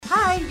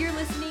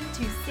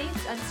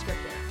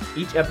Unscripted.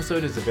 Each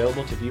episode is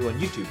available to view on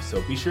YouTube,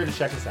 so be sure to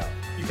check us out.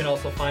 You can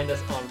also find us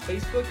on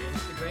Facebook,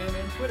 Instagram,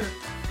 and Twitter.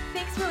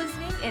 Thanks for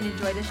listening and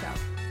enjoy the show.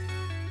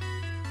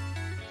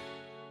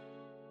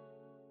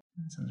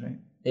 That sounds right.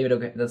 David,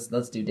 okay,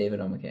 let's do David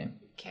O. McKay.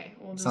 Okay.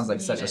 We'll Sounds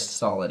like such a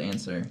solid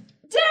answer.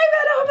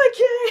 David O.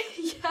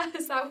 McKay!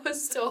 Yes, I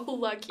was so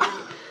lucky.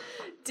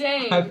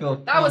 Dang. I feel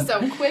that was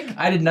so quick.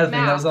 I did nothing.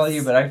 Maths. That was all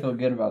you, but I feel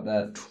good about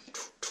that.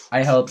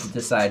 I helped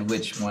decide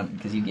which one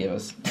because you gave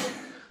us.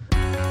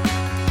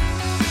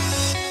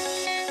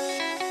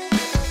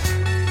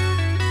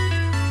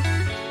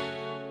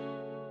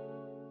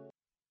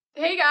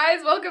 Hey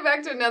guys, welcome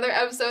back to another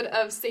episode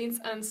of Saints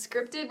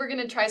Unscripted. We're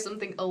going to try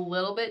something a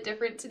little bit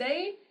different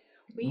today.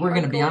 We're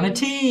going to be on a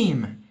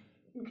team.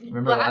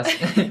 Remember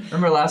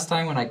last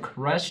time when I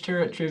crushed her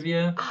at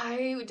trivia?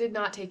 I did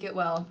not take it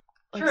well.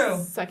 Like True.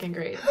 Second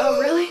grade. Oh,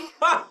 really?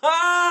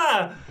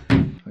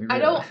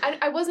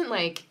 I wasn't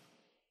like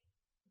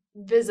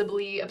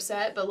visibly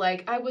upset, but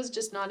like I was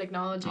just not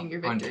acknowledging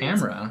your victories. On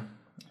camera.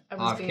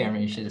 Off camera,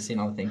 you should have seen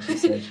all the things she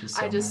said.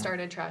 I just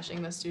started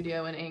trashing the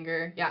studio in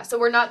anger. Yeah, so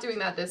we're not doing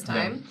that this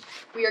time. No.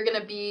 We are going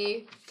to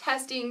be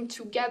testing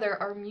together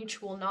our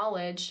mutual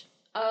knowledge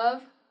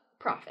of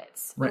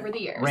prophets over the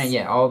years.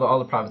 Yeah, all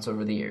the prophets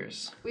over the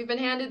years. We've been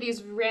handed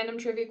these random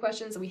trivia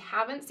questions that we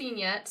haven't seen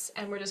yet,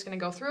 and we're just going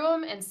to go through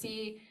them and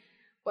see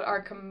what our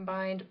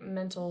combined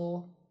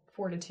mental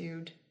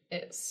fortitude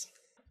is.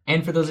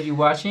 And for those of you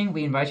watching,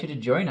 we invite you to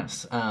join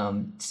us.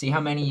 See how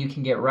many you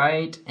can get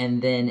right,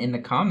 and then in the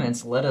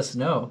comments, let us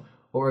know.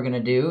 What we're going to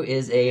do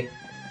is a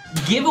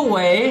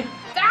giveaway.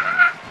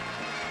 I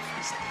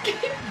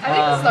think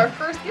this is our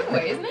first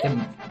giveaway, isn't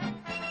it?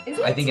 Is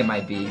it? I think it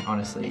might be,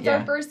 honestly. It's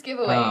our first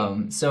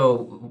giveaway.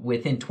 So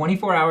within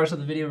 24 hours of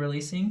the video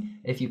releasing,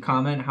 if you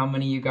comment how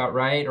many you got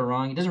right or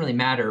wrong, it doesn't really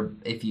matter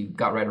if you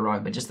got right or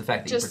wrong, but just the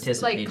fact that you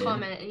participated. Just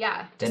comment,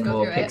 yeah. Then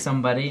we'll pick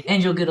somebody,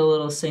 and you'll get a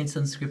little Saints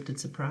Unscripted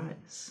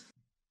surprise.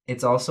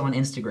 It's also on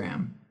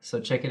Instagram, so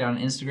check it out on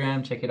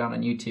Instagram, check it out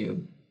on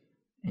YouTube,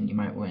 and you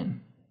might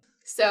win.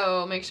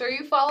 So make sure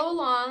you follow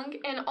along,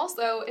 and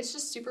also it's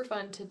just super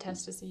fun to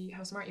test to see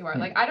how smart you are.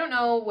 Like, I don't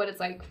know what it's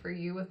like for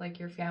you with like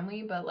your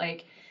family, but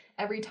like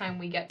every time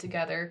we get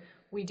together,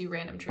 we do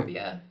random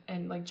trivia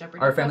and like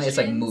Jeopardy. Our family, questions.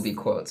 It's like movie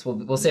quotes.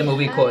 We'll say a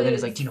movie quote, and then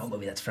it's like, do you know what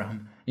movie that's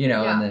from? You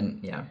know, and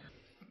then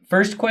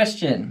First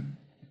question: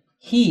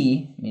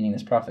 He, meaning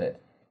this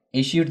prophet,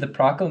 issued the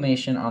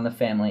proclamation on the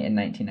family in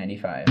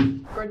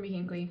 1995. Gordon B.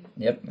 Hinckley.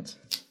 Yep.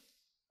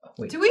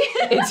 Wait. Do we?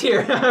 It's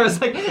here. I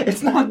was like,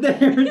 it's not there.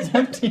 It's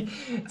empty.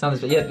 It's on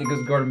this. Yeah, it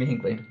goes Gordon B.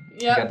 Hinckley.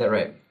 Yep. You got that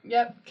right.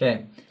 Yep.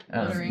 Okay.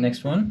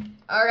 Next one.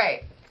 All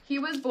right. He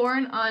was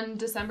born on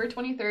December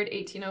 23rd,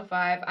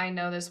 1805. I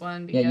know this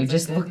one because you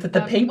just looked at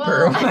the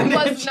paper. Well, it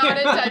was not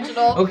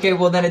intentional. Okay,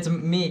 well then it's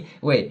me.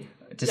 Wait,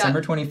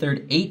 December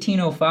 23rd,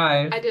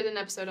 1805. I did an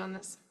episode on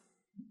this.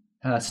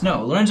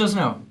 Snow. Lorenzo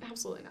Snow.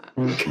 Absolutely not.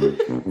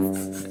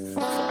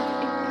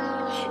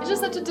 It's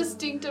just such a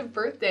distinctive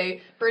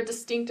birthday for a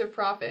distinctive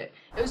prophet.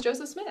 It was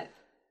Joseph Smith.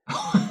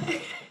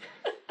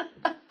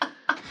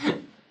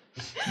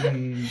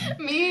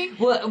 Me,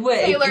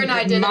 Taylor, and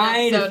I did an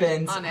episode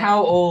defense, on it.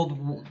 How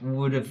old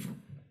would have...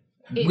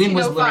 When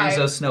was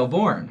Lorenzo Snow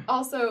born?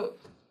 Also,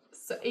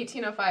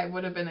 1805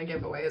 would have been a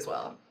giveaway as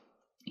well.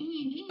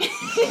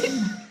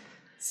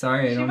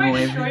 Sorry, I don't know.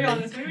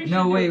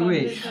 No, wait.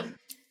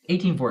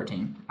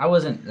 1814. I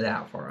wasn't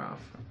that far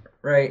off,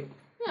 right?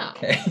 No.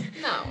 Okay.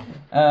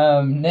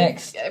 No.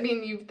 Next. I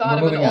mean, you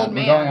thought of an old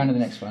man. We're going on to the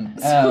next one.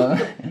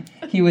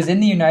 He was in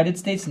the United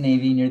States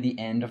Navy near the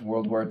end of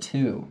World War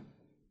II.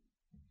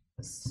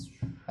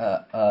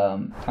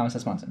 Thomas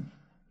S. Monson.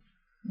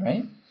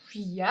 Right?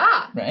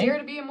 Yeah. Right? Dare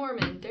to be a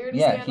Mormon. Dare to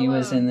stand he alone.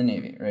 was in the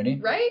Navy. Ready?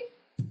 Right?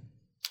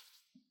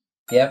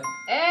 Yep.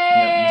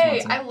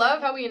 Hey! Yep, I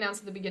love how we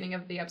announced at the beginning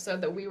of the episode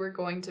that we were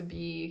going to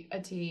be a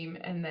team,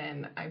 and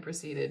then I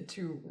proceeded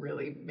to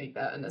really make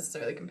that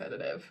unnecessarily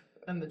competitive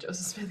in the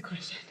Joseph Smith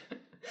question.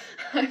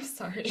 I'm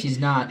sorry. She's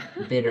not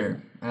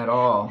bitter at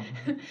all.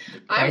 I'm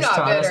Christ not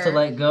taught bitter. us to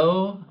let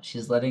go.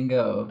 She's letting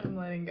go. I'm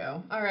letting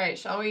go. All right,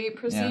 shall we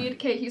proceed?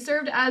 Okay, he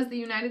served as the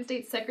United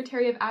States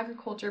Secretary of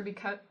Agriculture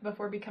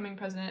before becoming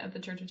president of the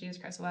Church of Jesus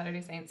Christ of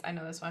Latter-day Saints. I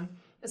know this one.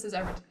 This is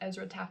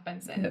Ezra Taft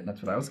Benson. Yeah,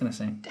 that's what I was going to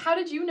say. How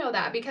did you know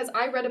that? Because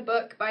I read a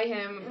book by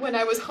him when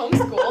I was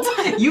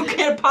homeschooled. You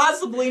can't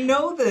possibly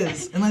know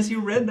this unless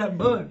you read that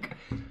book.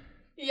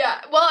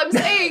 Yeah, well, I'm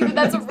saying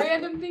that's a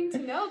random thing to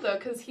know, though,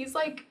 because he's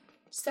like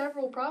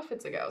several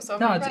prophets ago. So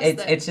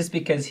it's just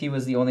because he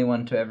was the only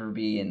one to ever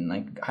be in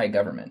like high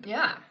government.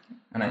 Yeah.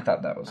 And I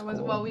thought that was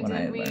cool. Well, we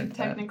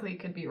technically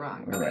could be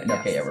wrong. We're right. Yes.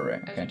 Okay, yeah, we're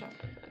right. Okay.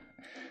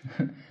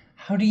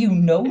 How do you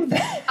know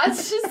that?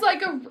 That's just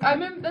like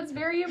that's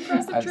very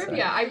impressive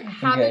trivia. I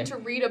happened to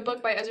read a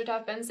book by Ezra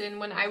Taft Benson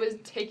when I was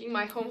taking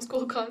my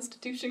homeschool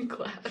constitution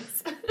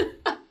class.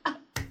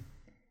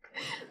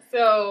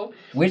 So,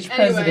 which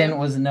president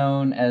was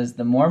known as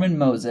the Mormon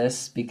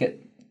Moses? Because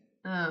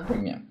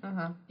Yep.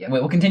 Wait,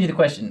 we'll continue the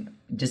question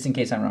just in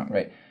case I'm wrong.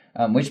 Right.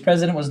 Which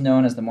president was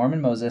known as the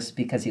Mormon Moses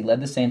because he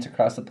led the Saints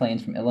across the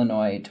plains from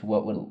Illinois to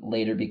what would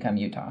later become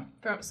Utah?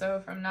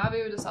 From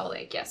Nauvoo to Salt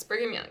Lake. Yes,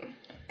 Brigham Young.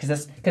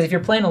 Because if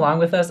you're playing along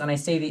with us and I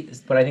say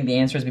what I think the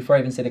answer is before I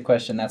even say the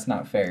question, that's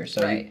not fair.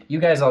 So Right. you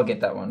guys all get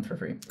that one for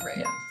free. Right.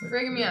 Yeah.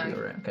 Brigham Young.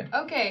 Right. Okay.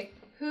 Okay,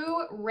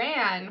 who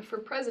ran for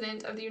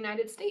president of the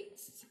United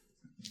States?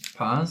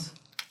 Pause.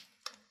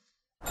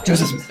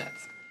 Joseph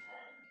Smith.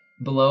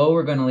 Below,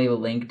 we're going to leave a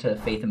link to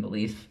Faith and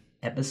Belief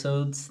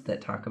episodes that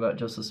talk about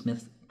Joseph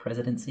Smith's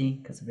presidency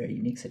because it's a very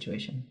unique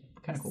situation.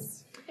 Kind of cool.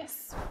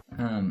 Yes.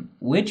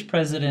 Which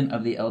president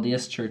of the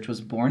LDS Church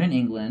was born in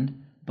England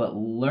but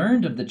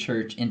learned of the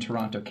church in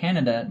Toronto,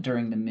 Canada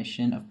during the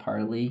mission of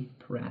Parley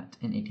Pratt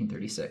in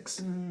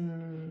 1836?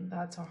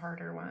 That's a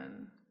harder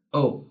one.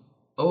 Oh.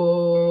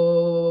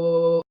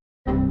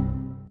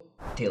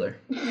 Taylor.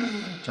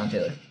 John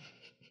Taylor.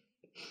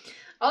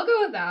 I'll go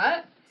with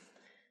that.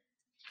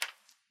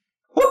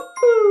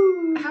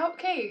 Woohoo! How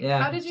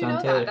did you John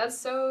know Taylor. that? That's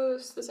so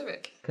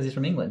specific. Because he's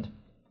from England.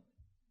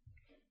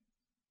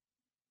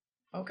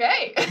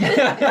 Okay.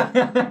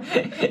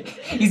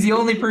 He's the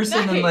only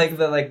person in Nice.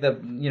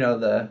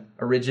 the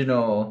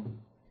original.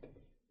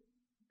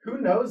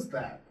 Who knows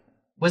that?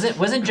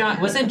 Wasn't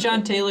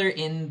John Taylor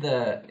in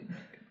the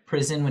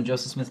prison when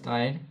Joseph Smith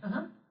died?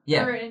 Uh-huh.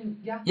 Yeah.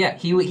 Yeah. Yeah,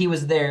 he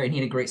was there and he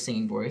had a great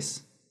singing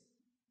voice.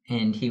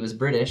 And he was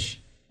British.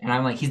 And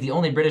I'm like, he's the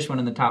only British one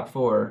in the top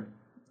 4.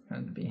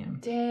 Had to be him.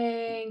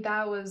 Dang,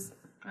 that was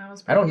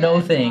I don't know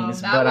good.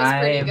 things, That but was I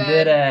pretty am good.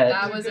 good at.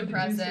 That was Good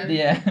impressive. producer.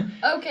 Yeah.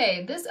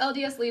 Okay, this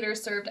LDS leader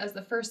served as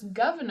the first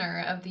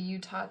governor of the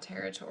Utah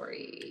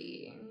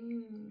Territory.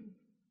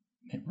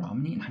 Mitt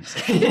Romney? No, I'm just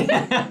kidding.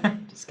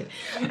 Just kidding.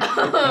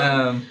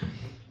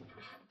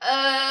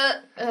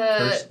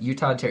 First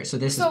Utah Territory. So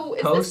this So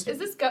is post. is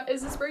this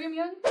Brigham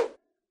Young?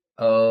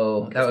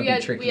 Oh, that would we be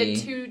tricky. We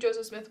had 2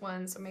 Joseph Smith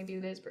ones, so maybe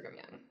it is Brigham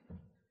Young.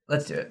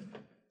 Let's do it.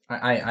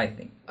 I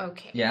think.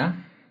 Okay. Yeah?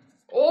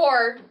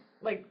 Or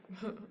like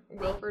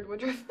Wilford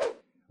Woodruff.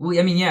 Well,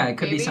 I mean, yeah, it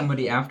could be Maybe.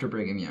 somebody after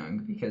Brigham Young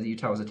because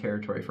Utah was a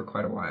territory for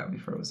quite a while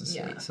before it was a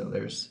state. Yeah. So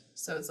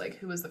So it's like,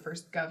 who was the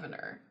first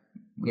governor?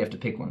 we have to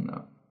pick one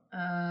though.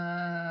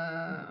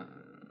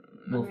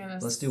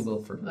 Let's do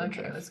Wilford Woodruff.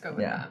 Okay, let's go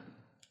with Yeah.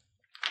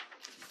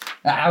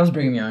 that. I was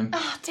Brigham Young.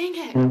 Oh, dang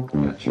it.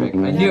 Got tricked.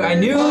 I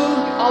knew.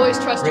 Always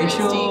trust your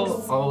Rachel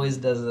instincts. always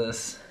does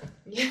this.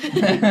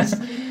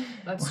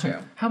 That's true.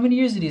 How many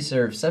years did he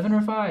serve? 7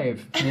 or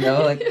 5? You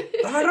know, like,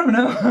 I don't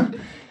know.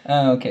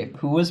 Okay,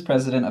 who was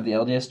president of the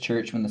LDS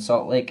Church when the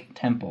Salt Lake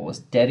Temple was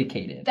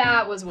dedicated?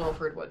 That was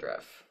Wilford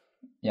Woodruff.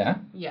 Yeah?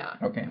 Yeah.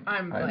 Okay.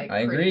 I'm I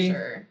pretty agree.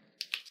 sure.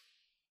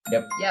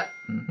 Yep. Yep.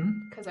 Mm-hmm.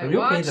 Because Are I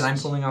you okay watched. that I'm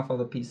pulling off all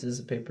the pieces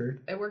of paper?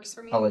 It works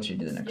for me. I'll let you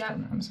do the next Yeah.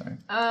 one. I'm sorry.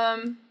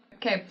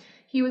 Okay.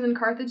 He was in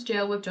Carthage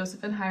jail with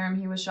Joseph and Hiram.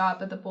 He was shot,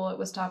 but the bullet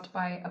was stopped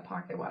by a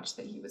pocket watch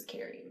that he was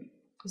carrying.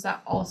 Was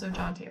that also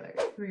John Taylor,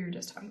 who you were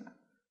just talking about?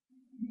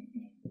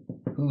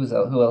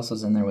 Who else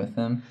was in there with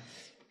him?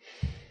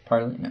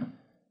 Parley? No.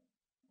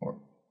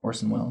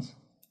 Orson Welles.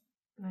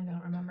 I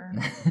don't remember.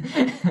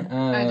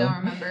 I I don't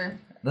remember.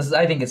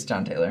 I think it's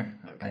John Taylor.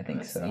 Okay, I think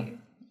let's so. see.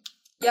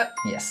 Yep.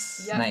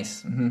 Yes. Yep.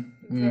 Nice. Mm-hmm.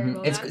 Very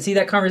well done. See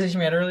that conversation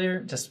we had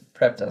earlier? Just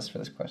prepped us for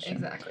this question.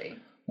 Exactly.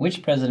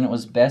 Which president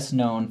was best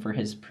known for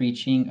his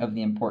preaching of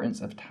the importance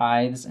of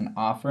tithes and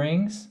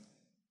offerings?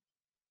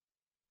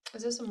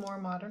 Is this a more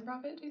modern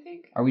prophet, do you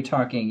think? Are we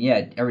talking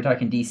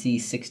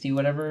DC 60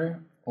 whatever,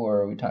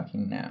 or are we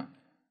talking now?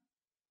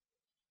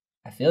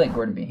 I feel like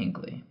Gordon B.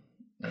 Hinckley.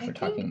 If we're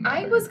talking I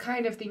modern. was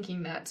kind of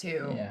thinking that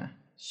too. Yeah.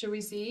 Should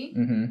we see?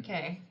 Mm-hmm.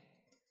 Okay.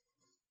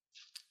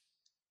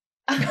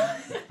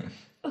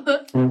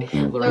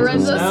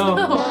 Lorenzo Snow.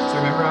 Snow. So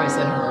remember how I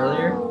said him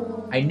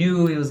earlier? I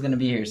knew he was going to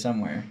be here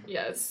somewhere.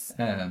 Yes.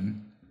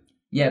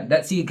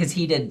 Because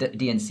he did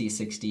DNC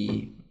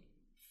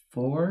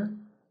 64.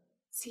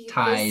 See,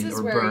 Tithe this is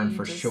or where burn you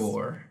for just-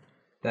 sure.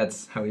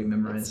 That's how he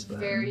memorized that.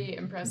 Very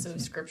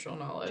impressive scriptural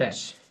knowledge. Okay.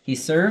 He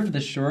served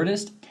the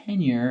shortest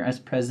tenure as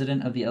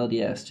president of the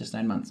LDS, just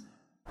 9 months.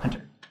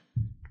 Hunter.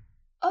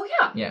 Oh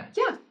yeah. Yeah.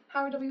 Yeah.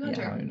 Howard W.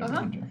 Hunter. Yeah, Howard W.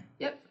 Hunter.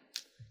 Yep.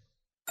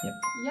 Yep.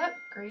 Yep.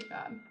 Great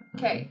job.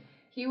 Okay.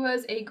 He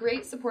was a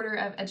great supporter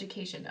of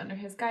education. Under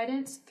his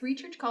guidance, 3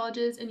 church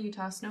colleges in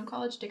Utah, Snow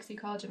College, Dixie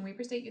College, and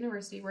Weber State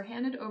University, were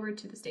handed over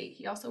to the state.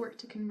 He also worked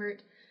to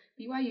convert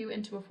BYU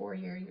into a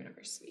 4-year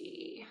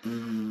university.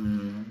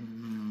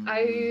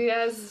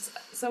 As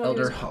someone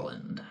Elder who's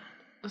Holland.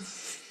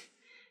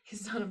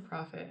 he's not a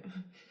prophet.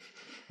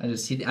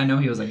 I know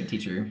he was like a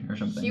teacher or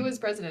something. He was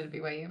president of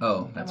BYU.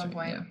 Oh, at that's one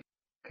right. point. Yeah.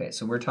 Okay,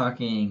 so we're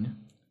talking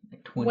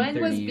like 20,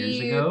 30 years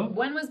ago.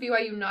 When was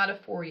BYU not a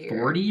 4-year?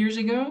 40 years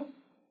ago?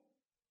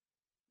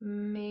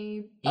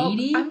 Maybe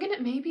 80? I'm gonna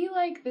maybe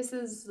like this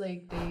is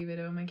like David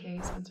O.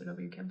 McKay, Spencer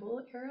W.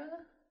 Kimball era.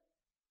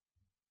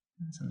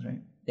 That sounds right.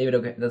 David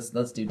O.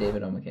 Let's do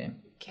David O. McKay.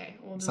 Okay,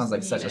 we'll just Sounds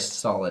like need such a it.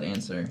 solid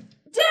answer.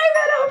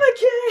 David O.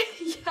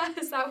 McKay.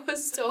 Yes, that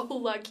was so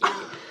lucky.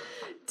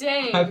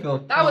 Dang, I feel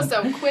that was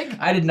so quick.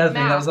 I did nothing.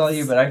 That was all maths.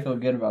 you, but I feel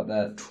good about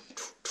that.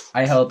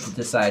 I helped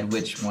decide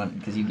which one,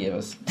 because you gave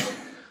us.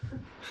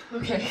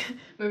 Okay,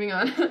 moving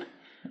on.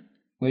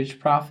 Which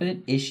prophet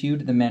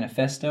issued the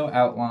manifesto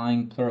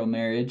outlawing plural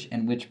marriage,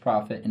 and which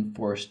prophet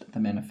enforced the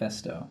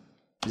manifesto?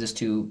 Is this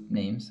two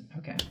names?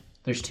 Okay.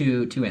 There's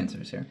two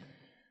answers here.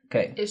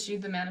 Okay.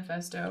 Issued the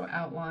manifesto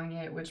outlawing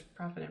it. Which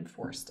prophet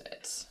enforced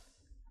it?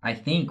 I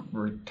think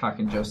we're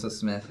talking Joseph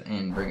Smith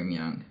and Brigham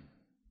Young.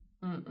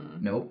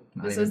 Nope.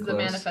 This is the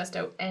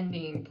manifesto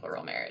ending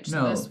plural marriage.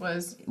 So No. this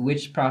was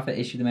Which prophet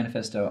issued the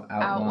manifesto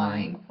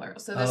outlawing plural.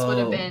 So this would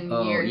have been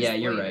years yeah,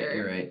 you're later. right.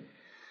 You're right.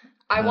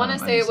 I want to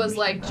say it was misunderstood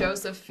like that.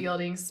 Joseph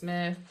Fielding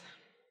Smith.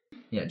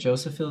 Yeah,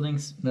 Joseph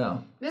Fielding's.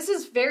 No. This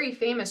is very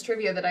famous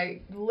trivia that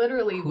I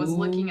literally was Who-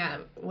 looking at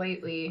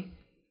lately.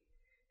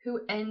 Who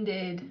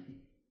ended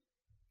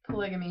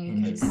polygamy?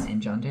 Because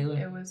And John Taylor?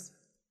 it was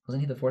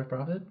Wasn't he the fourth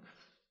prophet?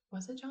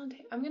 it John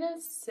Taylor? I'm gonna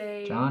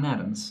say John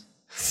Adams.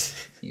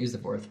 He was the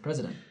fourth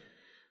president.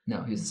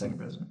 No, he was the second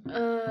president.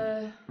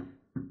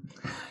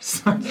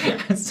 Sorry.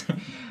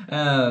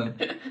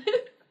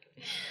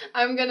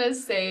 I'm gonna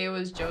say it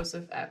was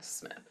Joseph F.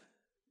 Smith.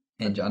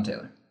 And John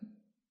Taylor.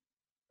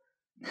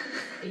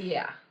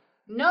 Yeah.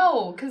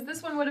 No, because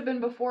this one would have been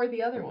before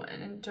the other one.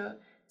 And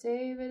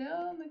David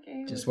L.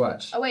 McKay. Just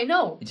watch. Oh wait,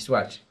 no. Just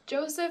watch.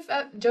 Joseph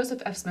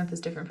F. Smith is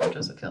different from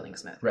Joseph Fielding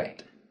Smith.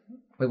 Right.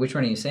 Wait, which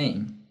one are you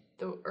saying?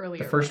 The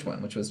earlier The first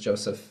one, which was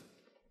Joseph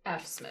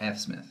F. Smith. F.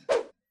 Smith.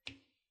 I'm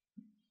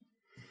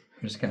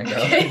just gonna go.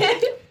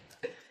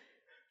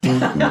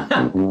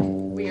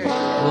 Weird.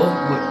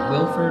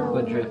 Wilford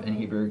Woodruff and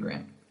Heber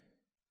Grant.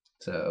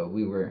 So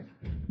we were.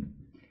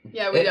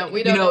 Yeah, we don't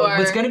you know know our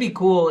what's gonna be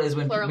cool is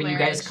when plural you guys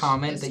marriage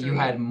comment that you history.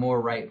 had more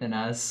right than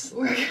us,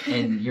 We're-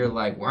 and you're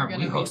like, "Why aren't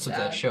we gonna be hosted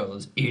that sad. show?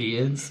 Those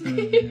idiots."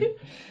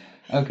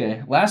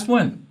 Okay, last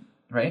one,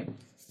 right?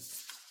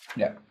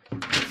 Yeah.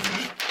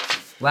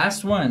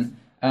 Last one.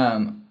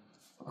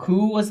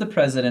 Who was the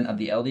president of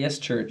the LDS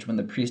Church when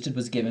the priesthood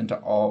was given to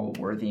all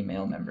worthy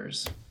male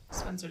members?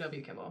 Spencer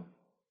W. Kimball,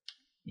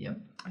 Yep.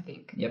 I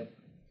think. Yep.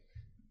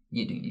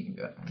 You can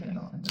go. Okay.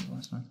 I'll do the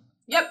last one.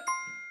 Yep.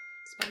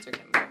 Spencer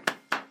Kimball.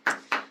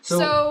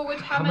 So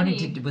with how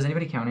many? was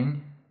anybody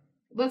counting?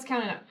 Let's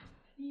count it up.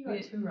 You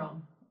got 2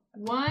 wrong.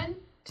 1,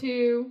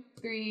 2,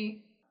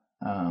 3.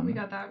 We We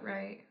got that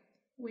right.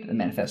 the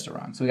manifesto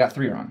wrong. So we got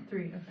 3 wrong.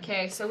 3. Okay.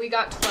 Okay, so we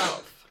got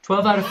 12.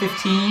 12 out of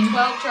 15.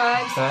 12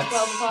 tribes, That's-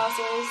 12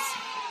 apostles.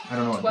 I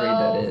don't know what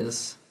 12. grade that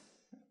is.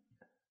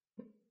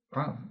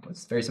 Wow,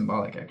 it's very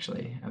symbolic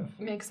actually.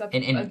 Makes up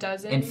And a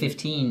dozen. and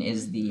 15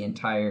 is the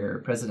entire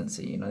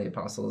presidency. You know, the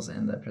apostles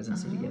and the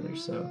presidency together.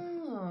 So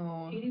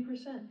Oh.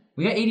 80%.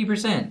 we got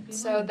 80%.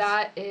 So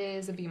that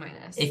is a B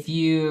minus. If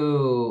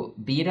you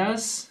beat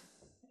us,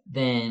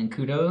 then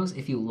kudos.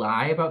 If you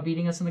lie about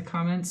beating us in the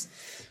comments,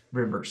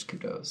 reverse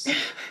kudos.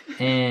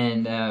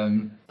 And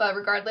But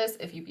regardless,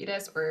 if you beat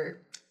us or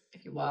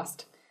if you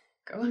lost,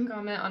 go and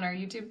comment on our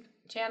YouTube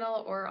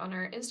channel or on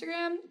our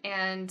Instagram,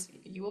 and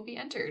you will be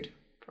entered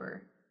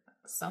for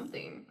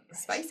something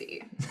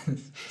spicy.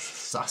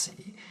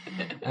 saucy.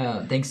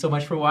 Thanks so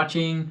much for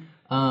watching.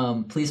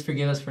 Please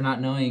forgive us for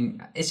not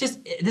knowing. This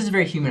is a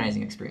very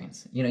humanizing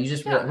experience. You know,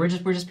 Yeah. we're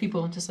just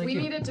people just like We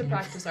you. needed to you know?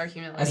 practice our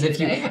humility as if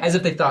today. as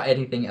if they thought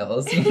anything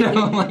else. You know,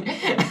 like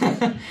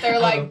They're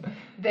like,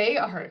 they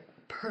are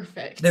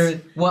perfect.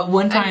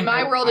 one time And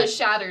my world is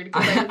shattered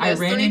because I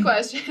missed 3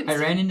 questions. I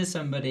ran into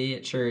somebody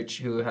at church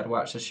who had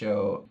watched the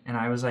show, and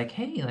I was like,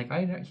 "Hey, like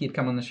he had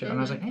come on the show, and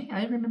I was like, "Hey,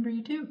 I remember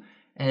you too,"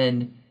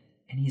 and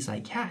he's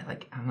like, "Yeah,"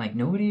 like I'm like,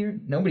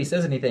 nobody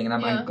says anything, and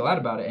I'm glad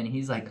about it, and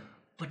he's like,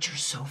 "But you're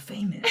so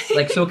famous,"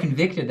 like so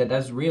convicted that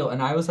that's real,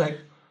 and I was like,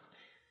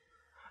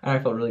 and I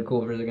felt really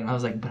cool for a second. I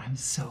was like, "But I'm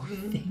so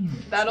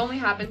famous." That only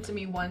happened to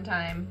me one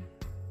time.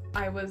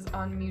 I was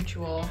on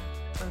Mutual,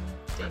 a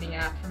dating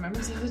app for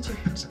members of the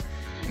church.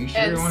 Are you sure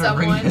And you want to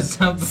bring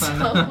this up?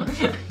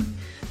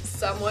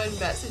 Someone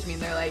messaged me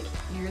and they're like,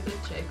 "You're the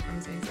chick from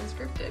Saints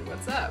Unscripted.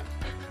 What's up?"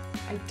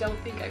 I don't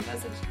think I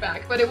messaged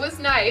back, but it was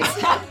nice.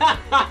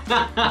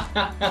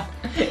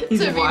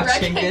 He's To be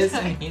watching this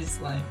and recognized. he's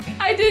like,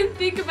 I didn't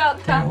think about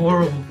 "They're that.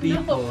 horrible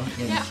people." No,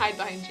 you can't hide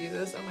behind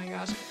Jesus. Oh my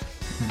gosh.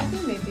 I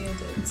think maybe I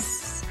did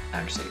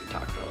actually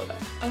talk for a little bit.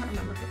 I don't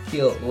remember.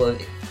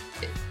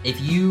 If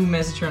you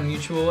message her on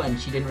Mutual and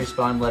she didn't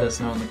respond, let us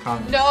know in the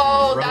comments.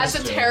 No, Roast that's a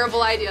her.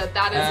 terrible idea.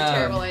 That is a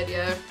terrible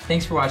idea.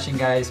 Thanks for watching,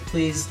 guys.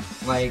 Please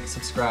like,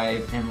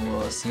 subscribe, and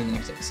we'll see you in the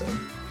next episode.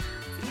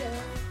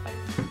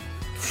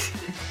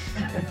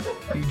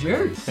 You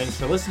jerk. Thanks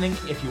for listening.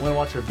 If you want to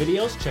watch our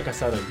videos, check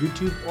us out on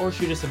YouTube or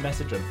shoot us a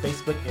message on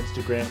Facebook,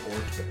 Instagram, or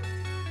Twitter.